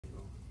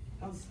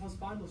How's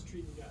finals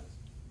treating you guys?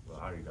 Well,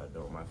 I already got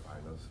done with my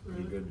finals.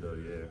 Really? Pretty good though,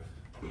 yeah.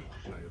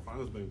 Like, the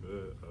finals been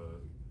good.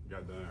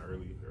 Got done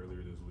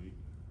earlier this week.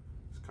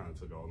 Just kind of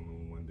took all of them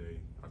in one day.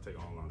 I take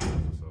online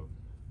classes, so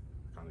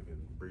kind of can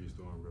breeze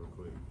through them real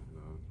quick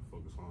and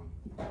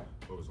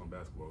focus on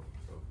basketball.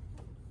 So.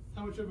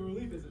 How much of a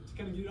relief is it to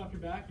kind of get it off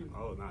your back?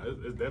 Oh, no,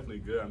 it's definitely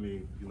good. I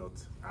mean,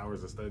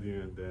 hours of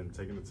studying, then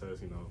taking the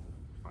test,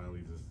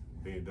 finally just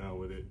being done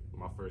with it.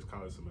 My first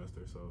college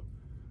semester, so,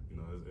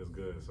 it's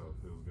good. So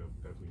it was good,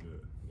 definitely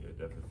good. Yeah, it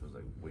definitely feels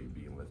like weight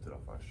being lifted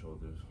off our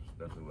shoulders. It's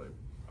definitely like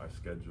our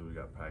schedule, we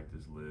got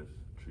practice, lift,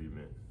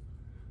 treatment.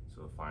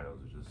 So the finals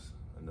are just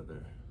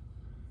another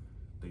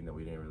thing that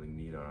we didn't really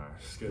need on our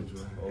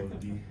schedule.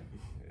 OD. Yeah.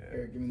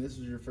 Eric, I mean, this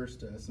was your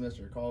first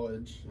semester of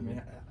college. I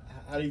mean,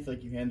 how do you feel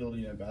like you handled,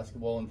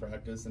 basketball and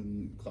practice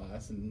and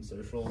class and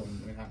social?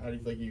 And I mean, how do you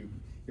feel like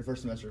your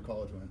first semester of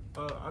college went?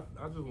 I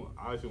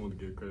actually want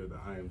to give credit to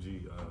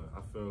IMG.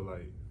 I feel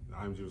like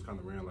IMG was kind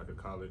of ran like a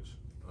college.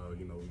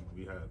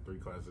 We had 3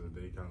 classes a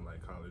day, kind of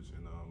like college,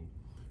 and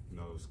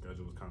the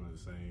schedule was kind of the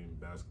same: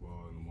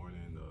 basketball in the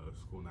morning,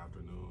 school in the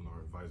afternoon,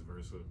 or vice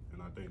versa.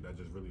 And I think that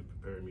just really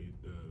prepared me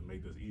to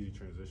make this easy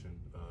transition,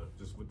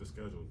 just with the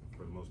schedule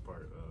for the most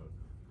part.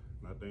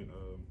 And I think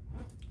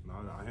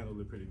I handled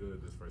it pretty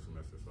good this first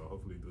semester, so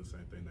hopefully do the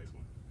same thing next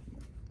one.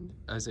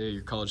 Isaiah,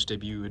 your college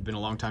debut had been a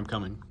long time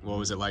coming. What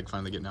was it like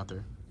finally getting out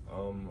there?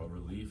 A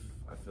relief.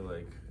 I feel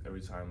like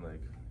every time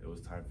it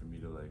was time for me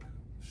to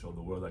show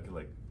the world I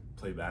could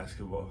play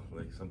basketball,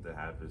 something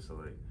happened.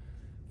 So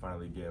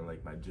finally getting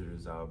my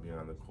jitters out, being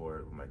on the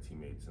court with my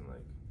teammates and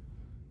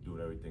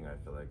doing everything I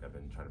feel like I've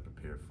been trying to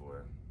prepare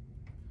for.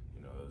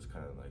 It was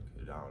kind of I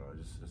don't know,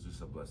 it's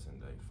just a blessing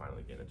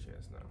finally getting a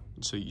chance now.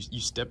 So you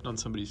stepped on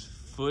somebody's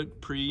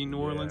foot pre-New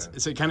Orleans? Yeah.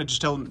 So kind of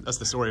just tell us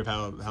the story of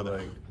how So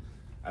that.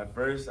 At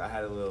first I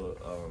had a little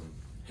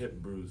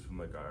hip bruise from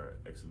our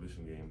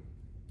exhibition game.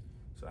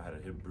 So I had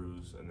a hip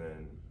bruise, and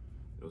then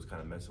it was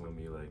kind of messing with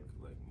me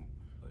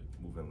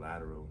moving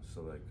lateral.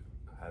 So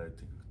I had to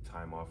take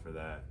time off for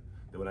that.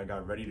 Then when I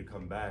got ready to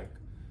come back,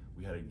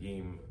 we had a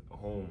game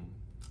home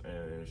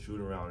and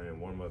shooting around and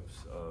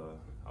warm-ups.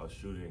 I was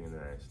shooting, and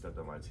then I stepped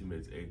on my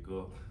teammate's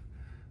ankle.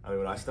 I mean,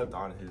 when I stepped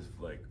on his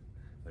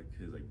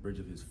his bridge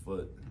of his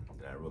foot,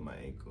 and I rolled my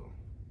ankle.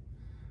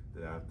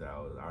 Then after I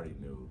already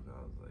knew.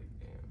 I was like,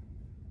 damn,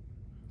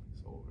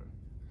 it's over.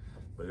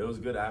 But it was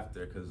good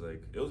after, cause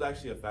it was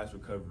actually a fast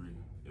recovery.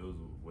 It was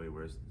way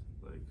worse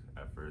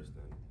at first,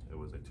 and it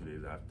was 2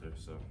 days after.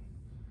 So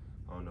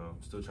I don't know.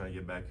 I'm still trying to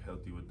get back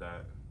healthy with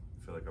that.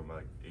 I feel like I'm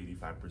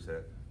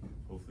 85%.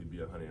 Hopefully be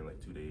 100 in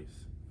 2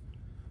 days.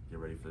 Get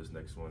ready for this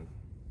next one.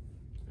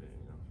 And,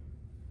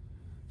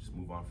 just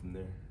move on from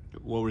there.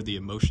 What were the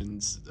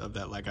emotions of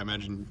that? I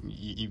imagine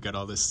you've got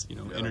all this,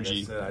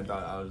 energy. Like I said, I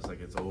thought I was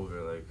it's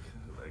over.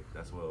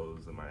 That's what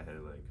was in my head.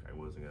 I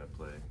wasn't gonna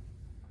play,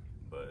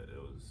 but it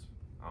was.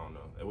 I don't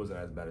know. It wasn't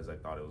as bad as I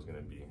thought it was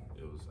gonna be.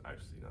 It was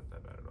actually not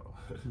that bad at all.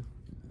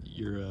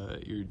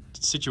 Your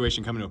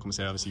situation coming to Oklahoma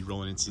State, obviously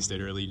rolling in NC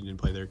State early, you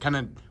didn't play there. Kind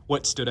of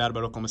what stood out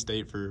about Oklahoma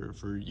State for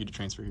you to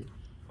transfer here?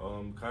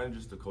 Kind of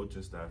just the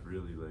coaching staff,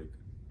 really.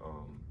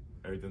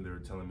 Everything they were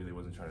telling me, they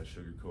wasn't trying to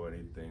sugarcoat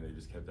anything. They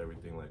just kept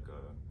everything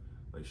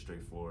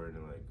straightforward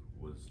and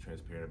was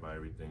transparent about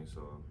everything.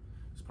 So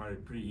it's probably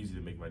pretty easy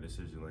to make my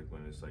decision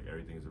when it's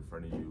everything is in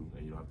front of you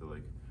and you don't have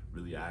to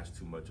really ask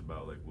too much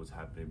about what's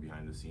happening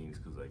behind the scenes,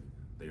 because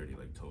they already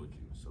told you.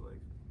 So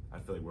I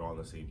feel we're all on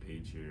the same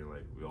page here.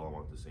 We all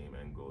want the same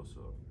end goal.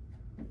 So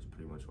that's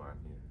pretty much why I'm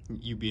here.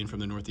 You being from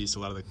the Northeast, a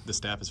lot of the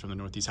staff is from the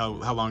Northeast. How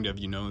long have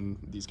you known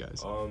these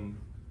guys?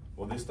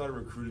 Well, they started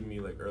recruiting me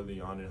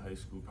early on in high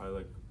school,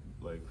 probably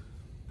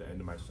the end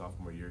of my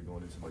sophomore year,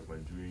 going into my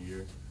junior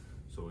year.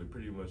 So we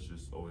pretty much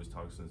just always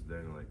talked since then,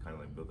 and kind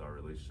of built our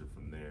relationship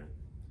from there.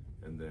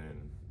 And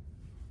then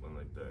when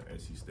the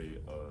NC State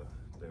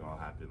thing all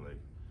happened,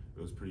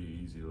 it was pretty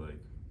easy to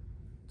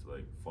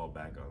fall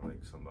back on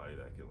somebody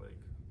that can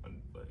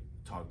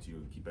talk to you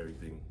and keep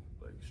everything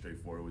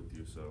straightforward with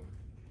you. So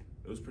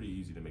it was pretty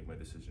easy to make my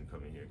decision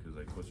coming here, because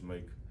Coach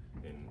Mike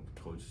and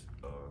Coach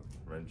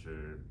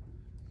Rencher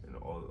and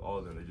all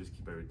of them, they just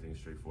keep everything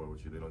straightforward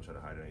with you. They don't try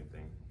to hide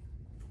anything.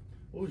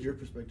 What was your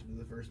perspective of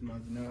the first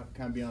month?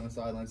 Kind of being on the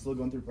sidelines, still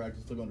going through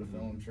practice, still going to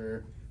film,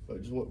 sure.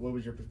 But just what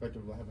was your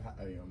perspective of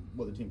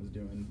what the team was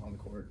doing on the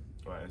court?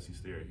 NC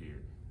State or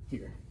here?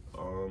 Here.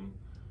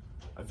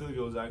 I feel it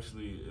was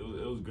actually,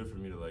 it was good for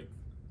me to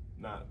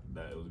not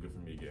that it was good for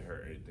me to get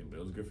hurt or anything, but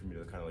it was good for me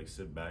to kind of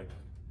sit back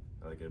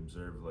and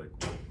observe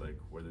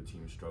where the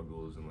team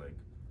struggles and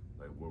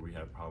where we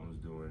have problems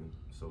doing.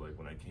 So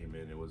when I came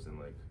in, it wasn't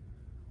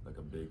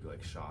a big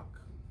shock.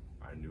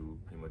 I knew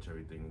pretty much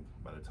everything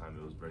by the time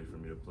it was ready for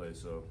me to play.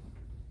 So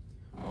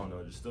I don't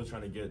know, just still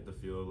trying to get the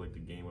feel of the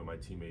game with my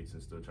teammates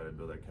and still try to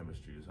build that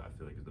chemistry. So I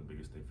feel is the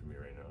biggest thing for me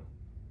right now.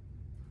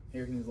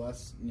 Eric, in these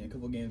last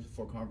couple of games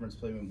before conference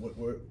play,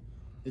 what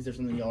is there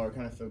something y'all are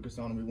kind of focused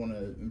on? We want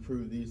to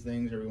improve these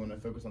things, or we want to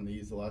focus on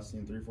the last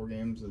 3 or 4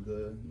 games of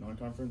the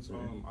non-conference?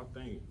 I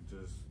think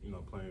just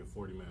playing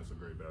 40 minutes of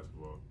great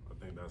basketball. I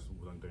think that's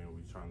one thing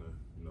we're trying to,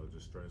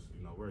 just stress.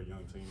 We're a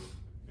young team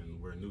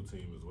and we're a new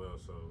team as well.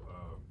 So,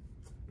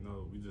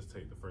 we just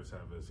take the first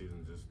half of the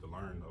season just to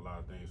learn a lot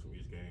of things from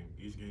each game.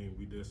 Each game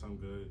we did something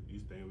good.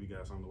 Each game we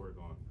got something to work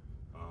on.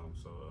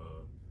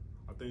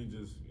 I think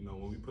just,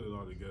 when we put it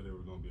all together,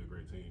 we're going to be a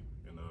great team.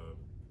 And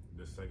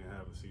this second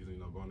half of the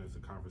season, going into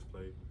conference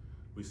play,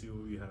 we see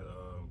what we had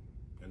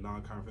in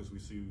non-conference. We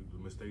see the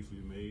mistakes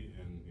we made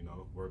and,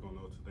 work on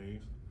those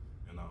things.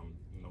 And,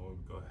 we're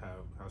going to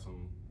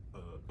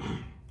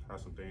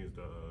have some things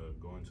to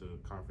go into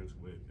conference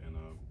with, and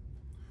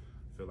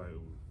feel like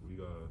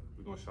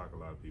we're going to shock a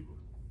lot of people.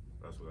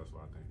 That's what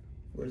I think.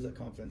 Where does that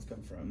confidence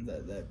come from?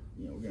 That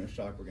we're going to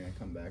shock, we're going to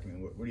come back. I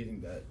mean, what do you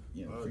think that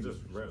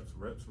just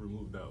reps were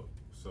moved out.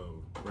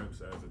 So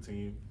reps as a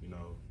team,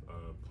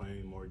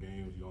 playing more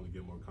games, you only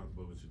get more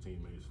comfortable with your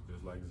teammates.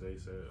 Just like Zay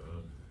said,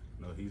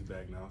 he's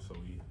back now, so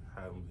we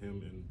have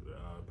him in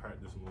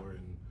practice more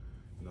and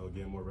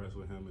getting more reps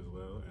with him as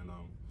well. And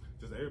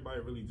just everybody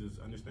really just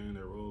understanding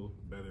their role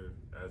better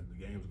as the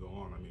games go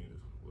on. I mean,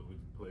 we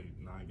played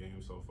 9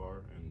 games so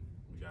far, and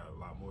we got a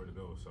lot more to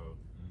go. So,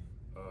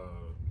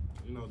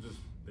 just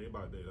day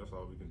by day, that's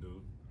all we can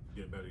do.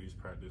 Get better each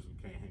practice.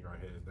 We can't hang our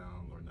heads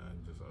down or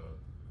nothing.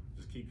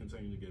 Just keep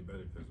continuing to get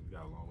better because we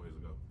got a long ways to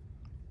go.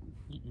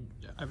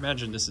 I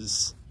imagine this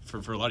is, for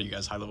a lot of you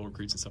guys, high-level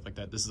recruits and stuff like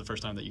that, this is the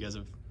first time that you guys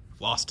have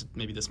lost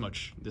maybe this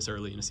much this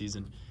early in a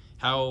season.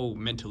 How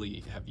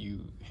mentally have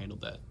you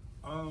handled that?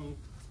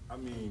 I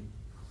mean,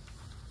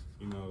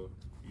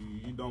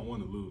 you don't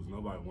want to lose.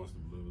 Nobody wants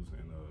to lose.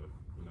 And,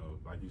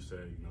 like you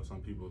said, a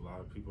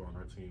lot of people on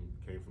our team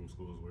came from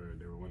schools where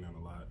they were winning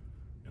a lot.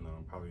 And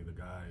probably the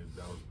guy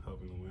that was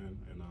helping them win.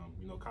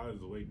 And, college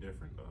is way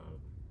different.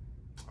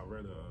 I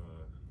read an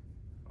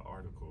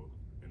article,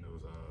 and it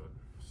was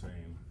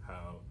saying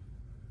how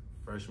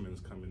freshmen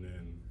coming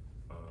in,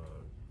 I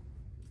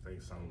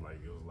think something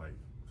like, it was like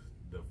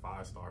the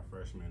 5-star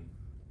freshman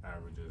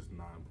averages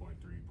 9.3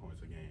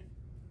 points a game,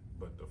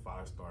 but the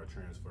 5-star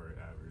transfer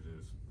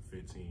averages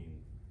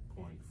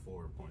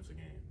 15.4 points a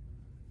game.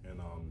 And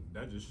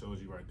that just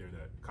shows you right there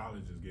that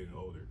college is getting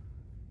older.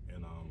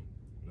 And,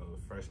 the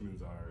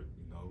freshmen are,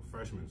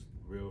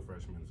 real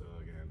freshmen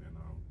again. And,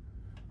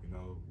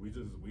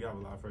 we have a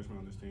lot of freshmen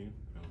on this team,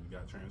 and we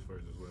got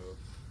transfers as well.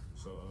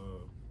 So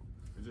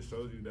it just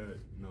shows you that,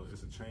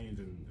 it's a change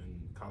in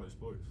college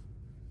sports.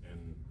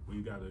 And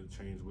we got to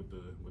change with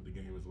the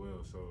game as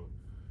well. So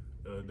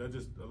that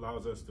just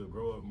allows us to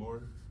grow up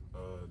more.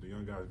 The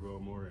young guys grow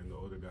up more, and the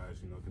older guys,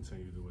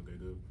 continue to do what they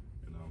do,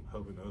 and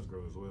helping us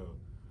grow as well.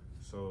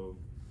 So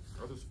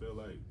I just feel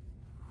like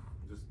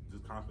just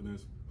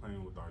confidence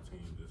playing with our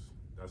team.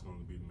 That's going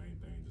to be the main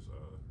thing. Just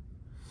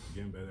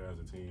getting better as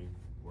a team,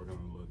 working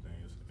on the little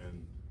things,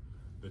 and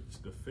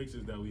the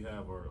fixes that we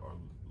have are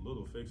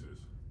little fixes.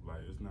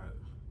 Like, it's not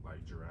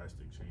like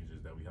drastic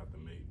changes that we have to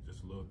make.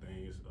 Just little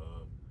things.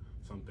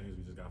 Some things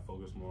we just got to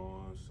focus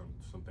more on.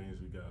 Some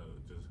things we got to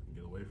just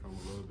get away from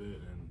a little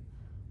bit. And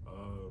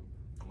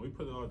when we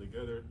put it all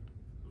together,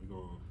 we're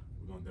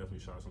gonna definitely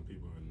shock some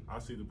people. And I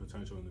see the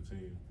potential in the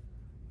team,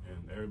 and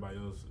everybody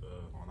else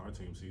on our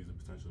team sees the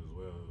potential as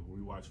well. When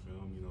we watch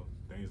film,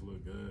 things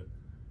look good,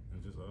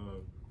 and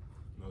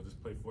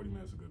just play 40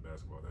 minutes of good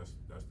basketball. That's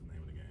the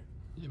name of the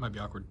game. It might be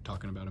awkward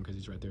talking about him because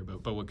he's right there,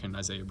 but what can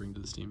Isaiah bring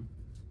to this team?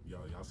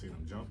 Y'all seen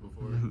him jump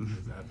before?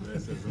 His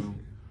athleticism,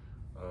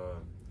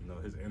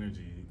 his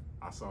energy.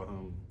 I saw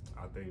him.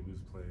 I think we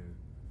was playing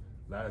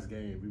last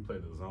game. We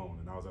played the zone,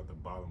 and I was at the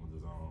bottom of the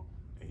zone,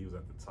 and he was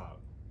at the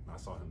top. And I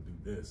saw him do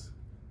this,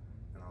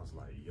 and I was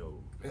like,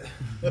 "Yo!"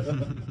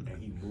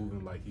 And he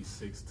moving like he's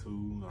 6'2".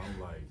 I'm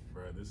like,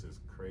 "Bro, this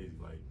is crazy!"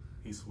 Like,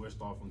 he switched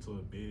off into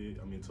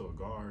a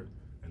guard,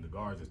 and the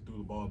guard just threw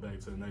the ball back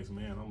to the next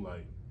man. I'm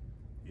like,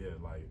 "Yeah,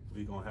 like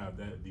we gonna have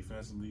that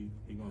defensively.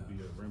 He gonna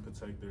be a rim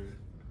protector,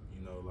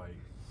 like."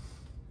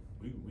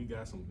 We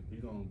got some. He's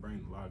gonna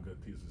bring a lot of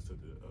good pieces to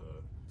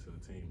the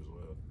team as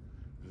well.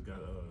 Just got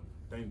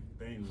thing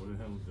with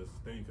him, just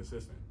staying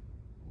consistent.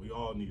 We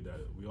all need that.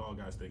 We all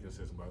gotta stay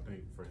consistent. But I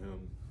think for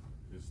him,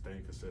 just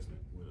staying consistent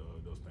with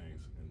those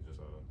things and just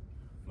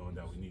knowing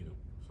that we need him.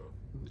 So,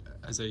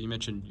 Isaiah, you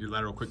mentioned your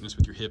lateral quickness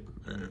with your hip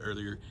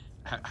earlier.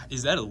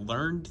 Is that a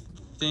learned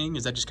thing?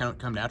 Is that just kind of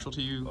come natural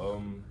to you?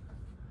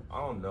 I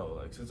don't know.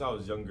 Like, since I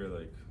was younger,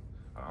 like,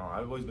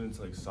 I've always been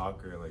into like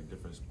soccer and like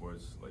different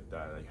sports like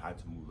that. Like, had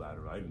to move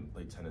lateral. I even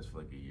played tennis for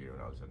like a year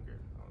when I was younger.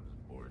 I was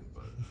just bored,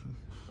 but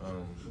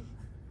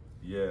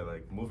yeah,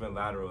 like moving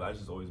lateral, that's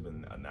just always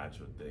been a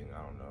natural thing.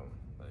 I don't know.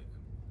 Like,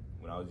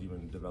 when I was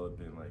even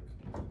developing like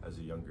as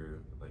a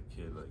younger like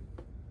kid, like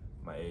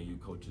my AAU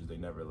coaches, they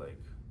never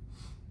like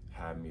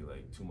had me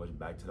like too much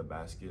back to the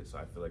basket. So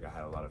I feel like I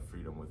had a lot of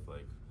freedom with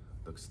like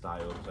the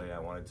style of play I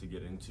wanted to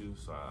get into.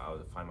 So I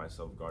would find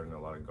myself guarding a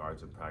lot of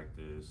guards in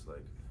practice,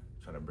 like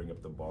trying to bring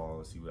up the ball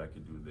and see what I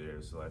could do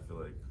there. So I feel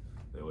like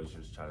they always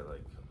just try to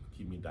like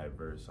keep me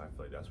diverse. So I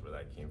feel like that's where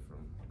that came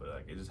from. But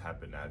like it just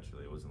happened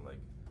naturally. It wasn't like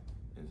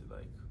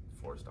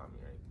forced on me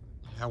or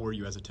anything. How were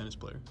you as a tennis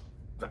player?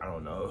 I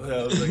don't know.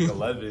 I was like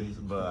 11,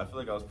 but I feel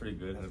like I was pretty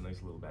good. Had a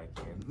nice little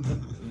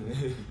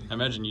backhand. I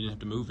imagine you didn't have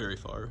to move very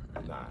far,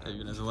 Nah.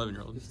 even as an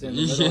 11-year-old. Just stand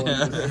in the middle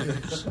and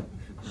Yeah.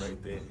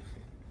 Right there.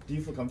 Do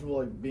you feel comfortable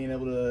like being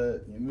able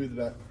to move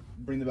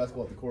bring the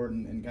basketball up the court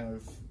and kind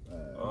of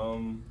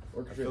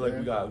I feel like there?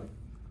 we got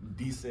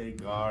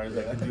decent guards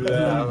that can do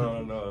that. I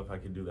don't know if I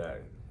can do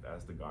that.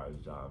 That's the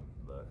guard's job.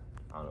 But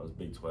I don't know. It's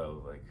Big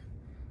 12. Like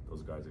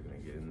those guys are gonna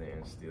get in there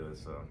and steal it.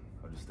 So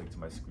I'll just stick to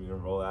my screen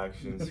and roll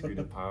action, screen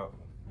and pop,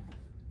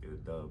 get a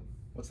dub.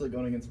 What's it like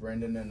going against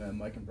Brandon and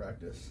Mike in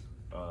practice?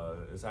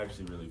 It's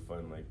actually really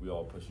fun. Like we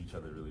all push each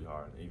other really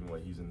hard. Even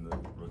when he's in the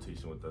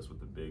rotation with us with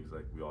the bigs,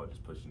 like we all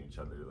just pushing each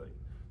other, like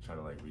trying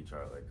to like reach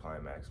our like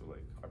climax with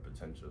like our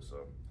potential.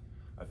 So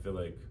I feel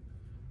like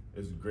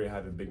it's great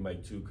having Big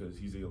Mike too, because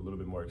he's a little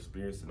bit more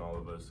experienced than all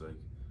of us. Like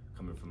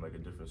coming from like a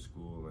different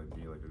school, like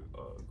being like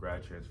a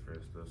grad transfer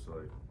and stuff. So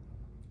like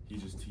he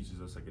just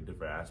teaches us like a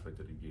different aspect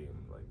of the game.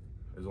 Like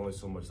there's only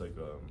so much like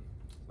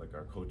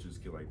our coaches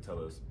can like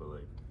tell us, but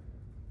like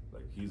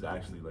he's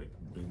actually like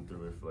been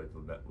through it for like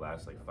the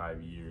last like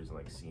 5 years and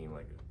like seeing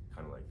like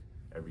kind of like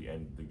every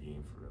end of the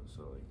game for real.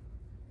 So like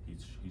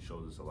he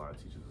shows us a lot,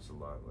 teaches us a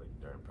lot like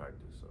during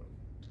practice. So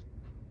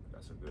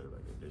that's a good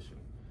like addition.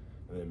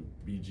 And then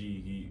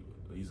BG,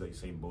 he's like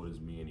same boat as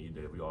me and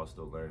E-Day. We all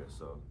still learning.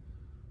 So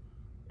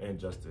and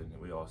Justin,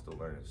 we all still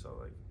learning. So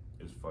like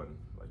it's fun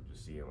like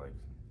just seeing like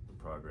the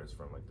progress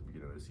from like the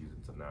beginning of the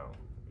season to now.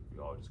 Like, we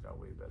all just got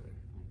way better.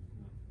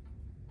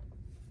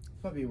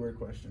 This might be a weird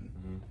question.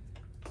 Mm-hmm.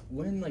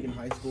 When, like in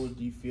high school,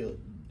 do you feel,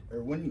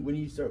 or when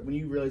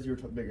you realize you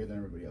were bigger than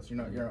everybody else, you're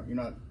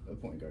not a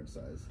point guard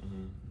size.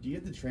 Mm-hmm. Do you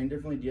have to train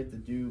differently? Do you have to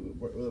do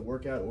a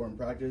workout or in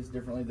practice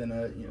differently than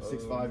a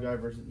 6'5" guy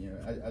versus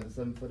as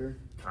a 7-footer?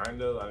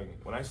 Kind of.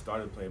 Like when I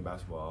started playing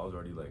basketball, I was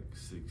already like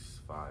 6'5",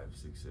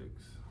 6'6".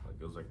 Like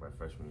it was like my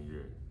freshman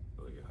year,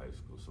 like in high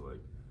school. So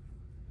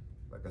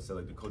like I said,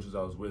 like the coaches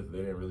I was with, they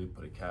didn't really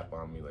put a cap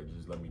on me. Like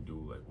just let me do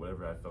like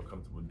whatever I felt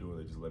comfortable doing.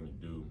 They just let me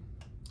do.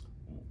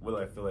 Well,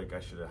 I feel like I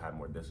should have had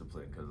more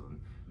discipline, because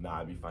now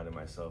I'd be finding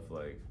myself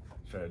like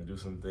trying to do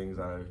some things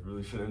I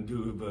really shouldn't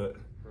do. But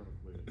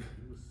Wait,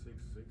 you was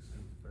 6'6"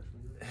 in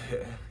freshman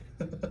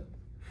year?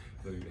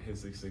 like hit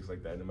 6'6"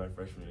 like that in my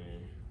freshman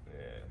year.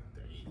 Yeah.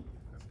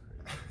 That's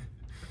crazy.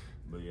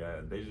 But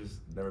yeah, they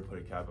just never put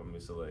a cap on me.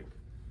 So like,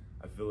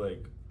 I feel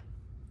like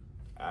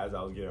as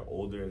I was getting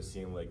older and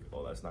seeing like,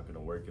 oh, that's not gonna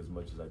work as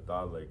much as I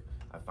thought. Like,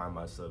 I find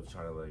myself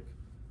trying to like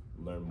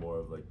learn more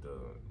of like the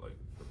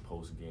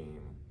post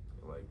game,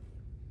 like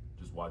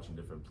just watching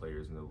different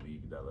players in the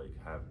league that like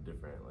have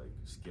different like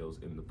skills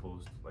in the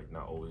post. Like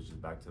not always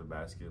just back to the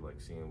basket. Like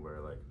seeing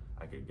where like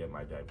I could get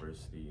my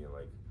diversity and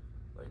like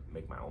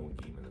make my own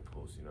game in the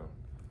post. You know.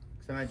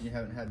 Because I imagine you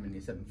haven't had many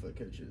 7-foot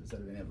coaches that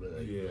have been able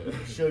to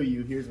Yeah. show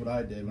you, here's what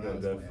I did when I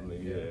was definitely,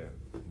 playing.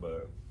 yeah.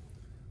 But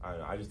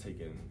I just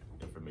take in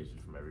information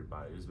from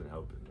everybody. It's been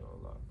helping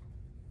a lot.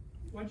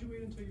 Why'd you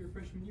wait until your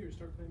freshman year to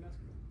start playing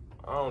basketball?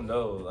 I don't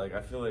know. Like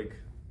I feel like,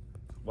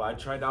 well, I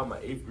tried out my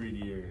 8th grade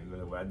year, and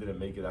then when I didn't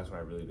make it, that's when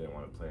I really didn't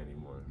want to play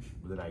anymore.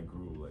 But then I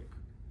grew like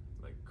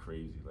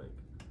crazy.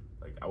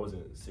 Like I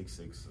wasn't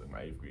 6'6" in my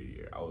 8th grade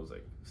year. I was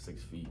like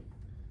 6 feet.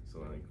 So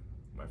like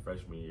my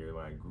freshman year,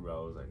 when I grew, I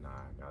was like, nah,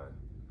 I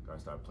gotta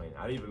start playing.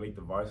 I didn't even make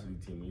the varsity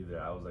team either.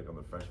 I was like on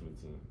the freshman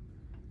team,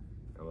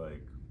 and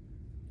like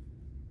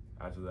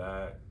after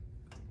that,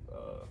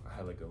 I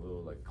had like a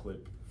little like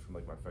clip from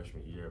like my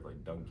freshman year of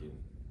like dunking,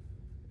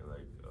 and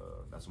like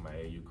that's when my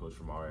AAU coach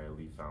from RA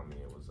Elite found me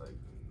and was like,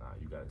 nah,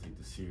 you gotta take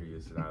this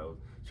serious. And I was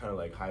trying to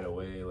like hide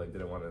away, like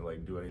didn't want to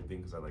like do anything,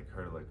 because I like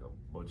heard like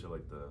a bunch of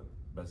like the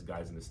best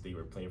guys in the state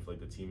were playing for like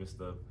the team and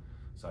stuff,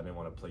 so I didn't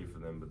want to play for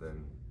them. But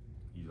then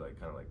he like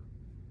kind of like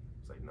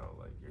was like, no,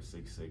 like you're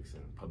 6'6"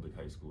 in public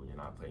high school and you're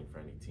not playing for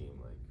any team.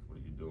 Like, what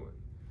are you doing?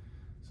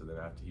 So then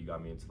after he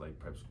got me into like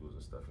prep schools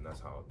and stuff, and that's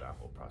how that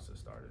whole process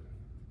started.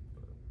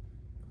 But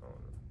I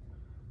don't know.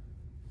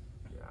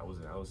 Yeah,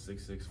 I was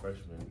 6'6"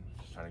 freshman,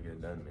 just trying to get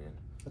it done, man.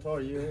 How tall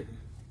are you, Eric?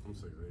 I'm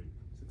 6'8".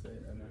 6'8"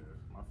 right now.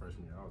 Yeah, my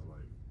freshman year I was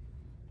like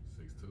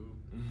 6'2",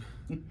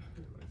 like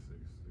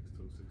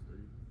 6'2",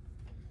 6'3".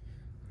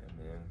 Yeah,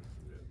 man.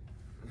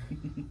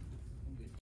 Yeah.